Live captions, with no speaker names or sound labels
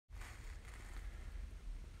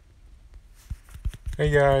Hey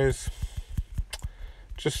guys,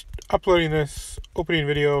 just uploading this opening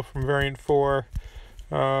video from Variant 4.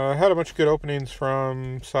 I had a bunch of good openings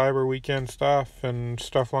from Cyber Weekend stuff and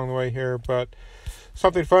stuff along the way here, but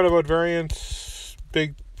something fun about Variants,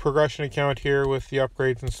 big progression account here with the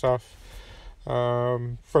upgrades and stuff.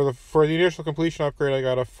 For the initial completion upgrade, I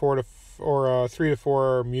got a 3 to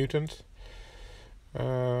 4 mutant.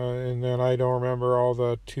 And then I don't remember all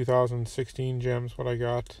the 2016 gems what I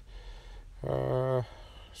got.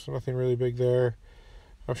 So nothing really big there.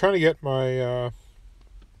 I'm trying to get my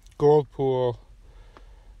gold pool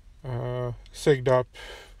sigged up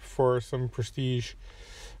for some prestige.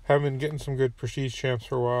 Haven't been getting some good prestige champs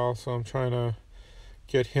for a while, so I'm trying to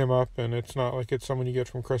get him up, and it's not like it's someone you get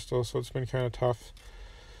from Crystal, so it's been kind of tough.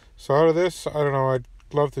 So out of this, I don't know, I'd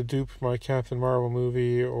love to dupe my Captain Marvel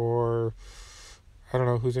movie, or I don't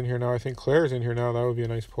know who's in here now. I think Claire's in here now. That would be a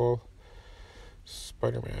nice pull.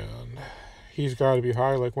 Spider-Man. He's got to be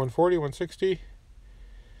high, like 140, 160.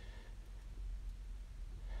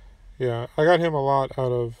 Yeah, I got him a lot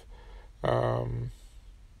out of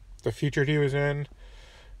the featured he was in.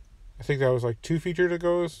 I think that was like 2 featured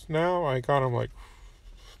goes now. I got him like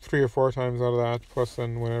 3 or 4 times out of that, plus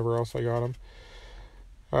then whenever else I got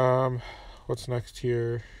him. What's next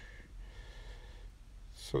here?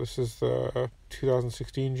 So this is the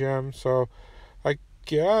 2016 gem. So I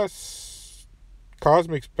guess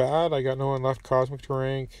Cosmic's bad. I got no one left Cosmic to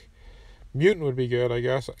rank. Mutant would be good, I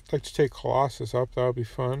guess. I'd like to take Colossus up. That would be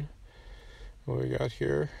fun. What we got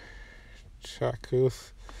here?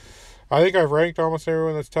 Chakuth. I think I've ranked almost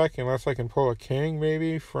everyone that's tech, unless I can pull a King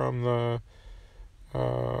maybe from the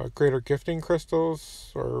Greater Gifting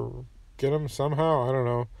Crystals, or get them somehow. I don't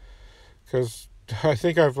know, because I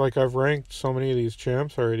think I've ranked so many of these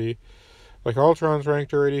champs already. Like Ultron's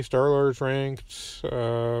ranked already, Star-Lord's ranked,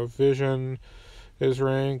 Vision is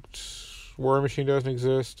ranked, War Machine doesn't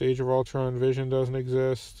exist, Age of Ultron Vision doesn't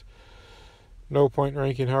exist. No point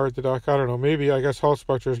ranking Howard the Duck. I don't know, maybe, I guess Hulk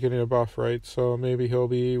Spectre's getting a buff, right? So maybe he'll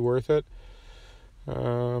be worth it.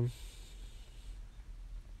 So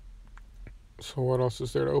what else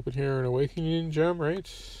is there to open here? An Awakening gem, right?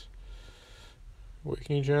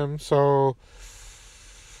 Awakening gem. So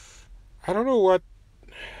I don't know what,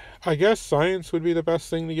 I guess Science would be the best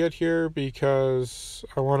thing to get here, because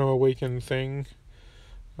I want to awaken Thing.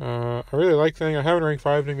 I really like Thing. I haven't ranked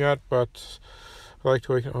 5 him yet, but I like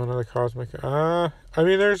to awaken another Cosmic. I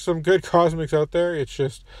mean, there's some good Cosmics out there. It's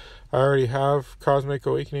just I already have Cosmic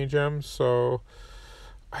Awakening gems, so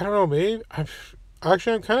I don't know. Maybe I'm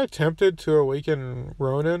kind of tempted to awaken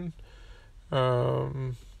Ronan,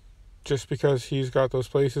 just because he's got those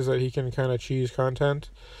places that he can kind of cheese content.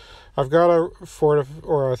 I've got a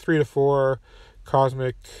 3 to 4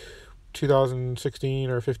 Cosmic 2016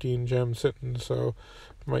 or 15 gem sitting, so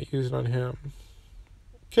I might use it on him.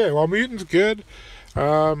 Okay, well, Mutant's good.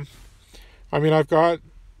 I mean, I've got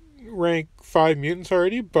rank 5 mutants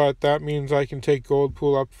already, but that means I can take gold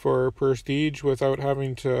pool up for prestige without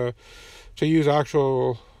having to use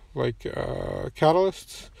actual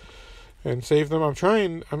catalysts and save them. I'm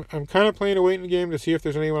kind of playing a waiting game to see if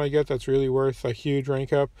there's anyone I get that's really worth a huge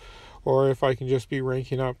rank up, or if I can just be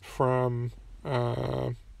ranking up from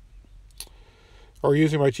or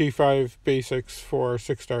using my G5 basics for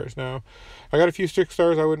 6 stars now. I got a few 6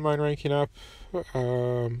 stars I wouldn't mind ranking up,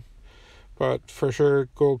 but for sure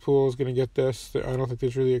Gold Pool is going to get this. I don't think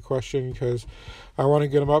there's really a question, because I want to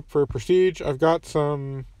get them up for prestige. I've got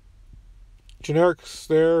some generics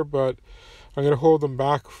there, but I'm going to hold them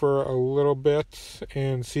back for a little bit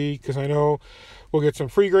and see, because I know we'll get some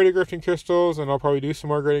free Greater Gifting Crystals, and I'll probably do some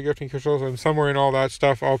more Greater Gifting Crystals, and somewhere in all that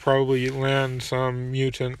stuff I'll probably land some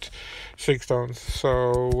Mutant Sig Stones.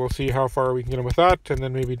 So we'll see how far we can get him with that, and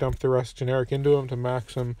then maybe dump the rest generic into him to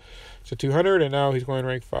max him to 200, and now he's going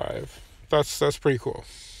rank 5. That's pretty cool.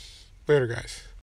 Later, guys.